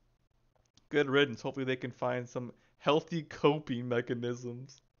 Good riddance. Hopefully they can find some healthy coping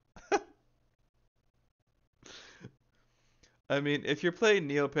mechanisms. I mean, if you're playing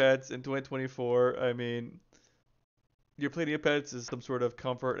Neopets in 2024, I mean, you're playing Neopets as some sort of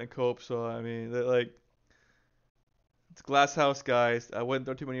comfort and cope. So, I mean, like, it's Glass House, guys. I wouldn't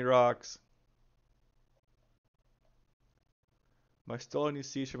throw too many rocks. My stolen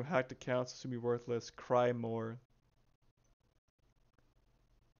UCs from hacked accounts will soon be worthless. Cry more.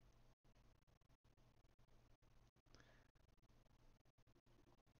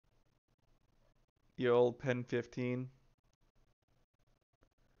 You old Pen 15.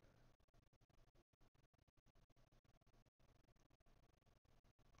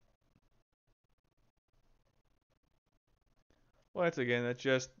 Once again, that's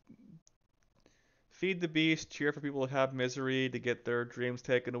just feed the beast, cheer for people who have misery to get their dreams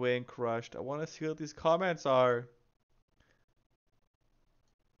taken away and crushed. I want to see what these comments are.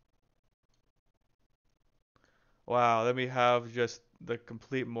 Wow, then we have just the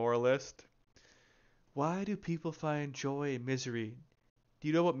complete moralist. Why do people find joy in misery? Do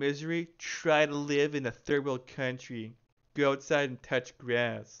you know what misery? Try to live in a third world country. Go outside and touch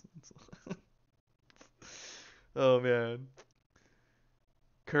grass. Oh man.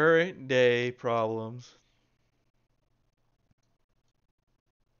 Current day problems.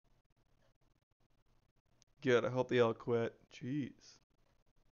 Good, I hope they all quit. Jeez.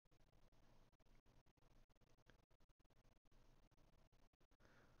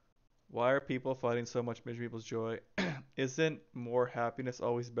 Why are people fighting so much misery equals joy? Isn't more happiness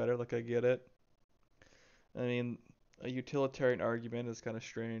always better? Like, I get it. I mean, a utilitarian argument is kind of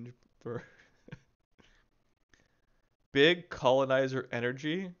strange for big colonizer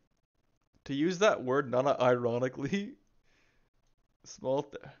energy. To use that word not ironically,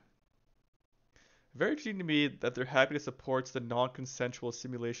 small. Very interesting to me that their happiness supports the non-consensual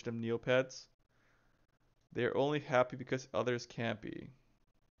simulation of Neopets. They are only happy because others can't be.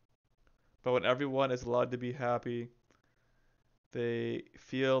 But when everyone is allowed to be happy, they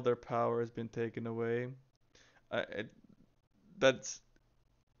feel their power has been taken away. It, that's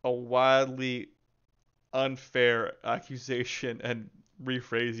a wildly unfair accusation and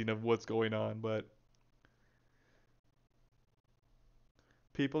rephrasing of what's going on, but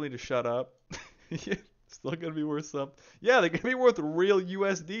people need to shut up. Yeah, still gonna be worth something. Yeah, they're gonna be worth real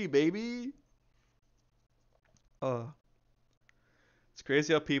USD, baby. Uh, it's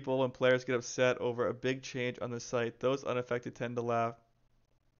crazy how people and players get upset over a big change on the site. Those unaffected tend to laugh.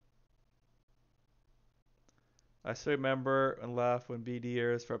 I still remember and laugh when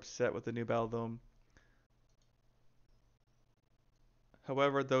BDers were upset with the new Baldome.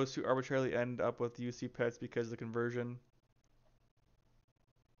 However, those who arbitrarily end up with UC pets because of the conversion.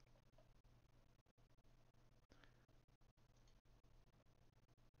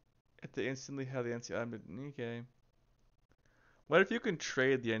 If they instantly have the NC item, okay. What if you can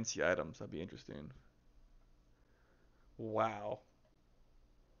trade the NC items? That'd be interesting. Wow.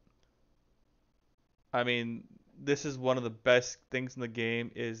 I mean, this is one of the best things in the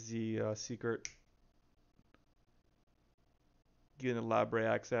game is the secret getting the library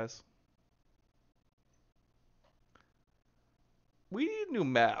access. We need a new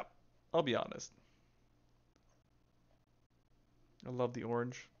map. I'll be honest. I love the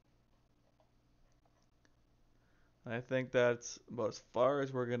orange. I think that's about as far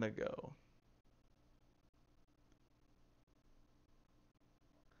as we're gonna go.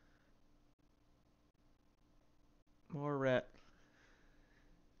 More rat.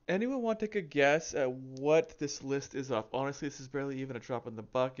 Anyone want to take a guess at what this list is of? Honestly, this is barely even a drop in the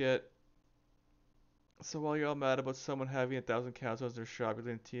bucket. So while you're all mad about someone having 1,000 cows as their shop, you're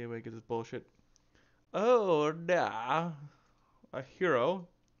letting TMA get this bullshit. Oh, nah. A hero.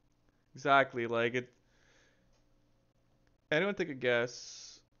 Exactly. Like it. Anyone take a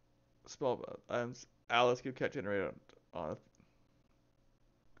guess? Spell Alice you can't generate on.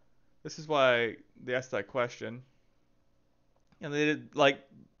 This is why they asked that question. And they did like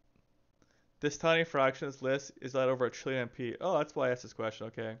this tiny fraction of this list is that over a trillion MP. Oh, that's why I asked this question.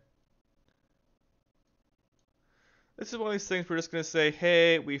 Okay. This is one of these things we're just gonna say,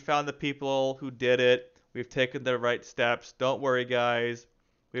 hey, we found the people who did it. We've taken the right steps. Don't worry, guys.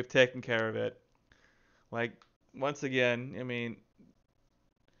 We've taken care of it. Like, once again, I mean,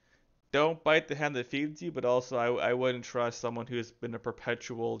 don't bite the hand that feeds you, but also I wouldn't trust someone who's been a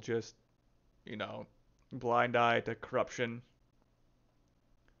perpetual just, you know, blind eye to corruption.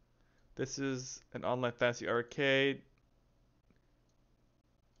 This is an online fantasy arcade.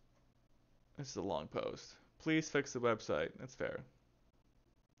 This is a long post. Please fix the website. That's fair.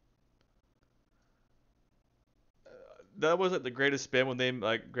 That wasn't the greatest spin when they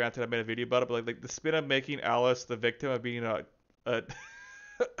like. Granted, I made a video about it, but like the spin of making Alice the victim of being a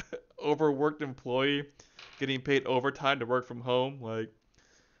overworked employee, getting paid overtime to work from home. Like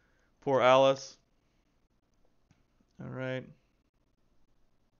poor Alice. All right.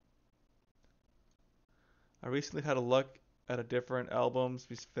 I recently had a look at a different albums.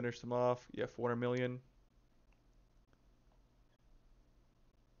 We finished them off. Yeah, 400 million.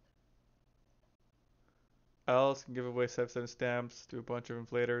 Alice can give away 7 cent stamps to a bunch of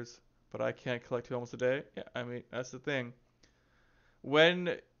inflators, but I can't collect 2 almost a day. Yeah, I mean that's the thing.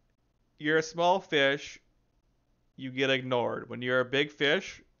 When you're a small fish, you get ignored. When you're a big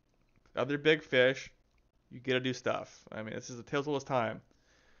fish, other big fish, you get to do stuff. I mean, this is a tale as time.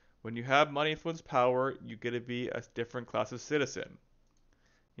 When you have money, influence, power, you get to be a different class of citizen.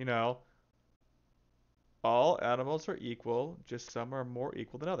 You know, all animals are equal, just some are more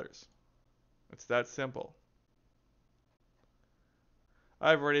equal than others. It's that simple.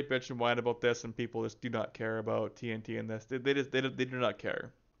 I've already bitched and whined about this, and people just do not care about TNT and this. They do not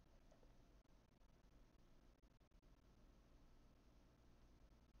care.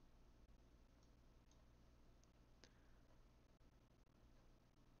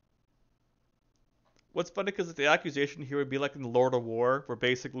 What's funny because the accusation here would be like in Lord of War, where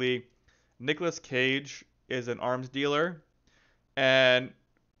basically Nicolas Cage is an arms dealer, and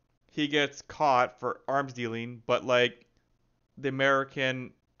he gets caught for arms dealing, but like the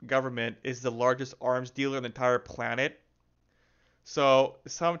American government is the largest arms dealer on the entire planet. So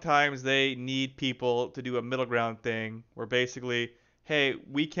sometimes they need people to do a middle ground thing where basically, hey,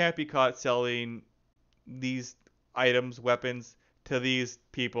 we can't be caught selling these items, weapons to these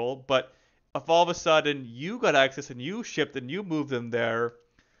people, but if all of a sudden you got access and you shipped and you moved them there,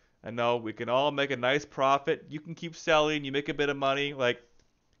 and now we can all make a nice profit. You can keep selling, you make a bit of money. Like,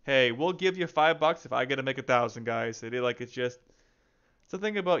 hey, we'll give you $5 if I get to make 1,000, guys. It's just it's the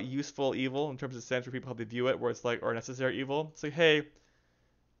thing about useful evil in terms of sense where people how they view it, where it's like or necessary evil. It's like, hey,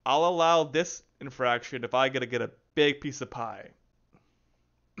 I'll allow this infraction if I get a big piece of pie.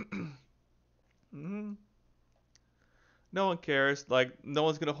 Mm-hmm. No one cares. Like, no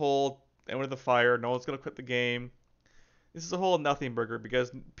one's gonna hold anyone to the fire. No one's gonna quit the game. This is a whole nothing burger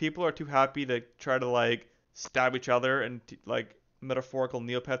because people are too happy to try to like stab each other and like metaphorical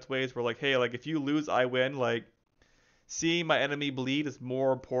Neopets ways where like, hey, like if you lose, I win. Like, seeing my enemy bleed is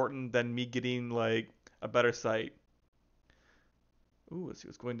more important than me getting like a better sight. Ooh, let's see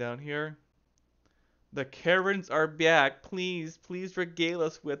what's going down here. The Karens are back. Please, please regale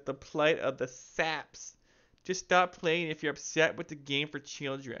us with the plight of the saps. Just stop playing if you're upset with the game for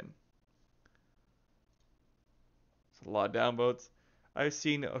children. It's a lot of downvotes. I've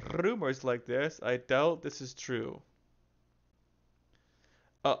seen rumors like this. I doubt this is true.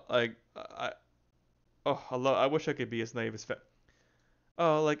 I wish I could be as naive as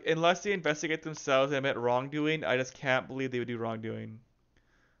Oh, like unless they investigate themselves and admit wrongdoing, I just can't believe they would do wrongdoing.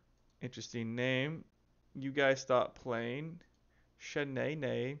 Interesting name. You guys stop playing.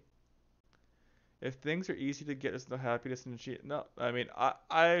 Shanae. If things are easy to get, there's no happiness in shit. No, I mean,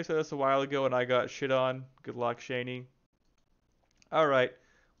 I said this a while ago and I got shit on. Good luck, Shaney. All right,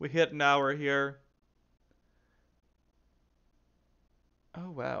 we hit an hour here. Oh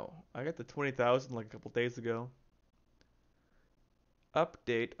wow, I got the 20,000 like a couple days ago.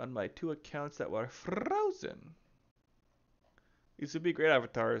 Update on my 2 accounts that were frozen. These would be great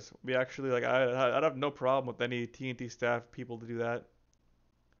avatars. We actually like I'd have no problem with any TNT staff people to do that.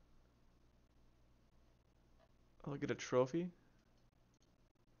 I'll get a trophy. I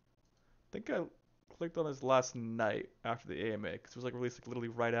think I clicked on this last night after the AMA because it was like released like literally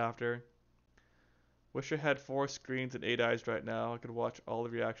right after. Wish I had 4 screens and 8 eyes right now. I could watch all the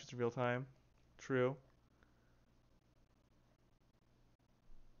reactions in real time. True.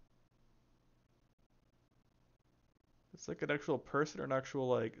 It's like an actual person or an actual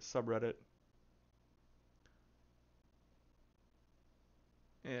like subreddit.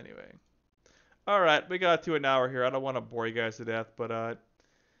 Anyway. All right, we got to an hour here. I don't want to bore you guys to death, but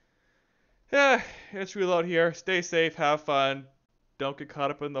yeah, it's reload here. Stay safe, have fun. Don't get caught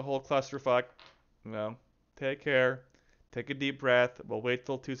up in the whole clusterfuck. You know, take care. Take a deep breath. We'll wait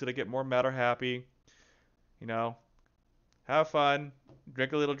till Tuesday to get more Matter happy. You know, have fun.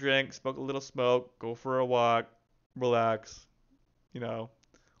 Drink a little drink. Smoke a little smoke. Go for a walk. Relax. You know,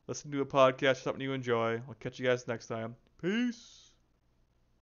 listen to a podcast, something you enjoy. I'll catch you guys next time. Peace.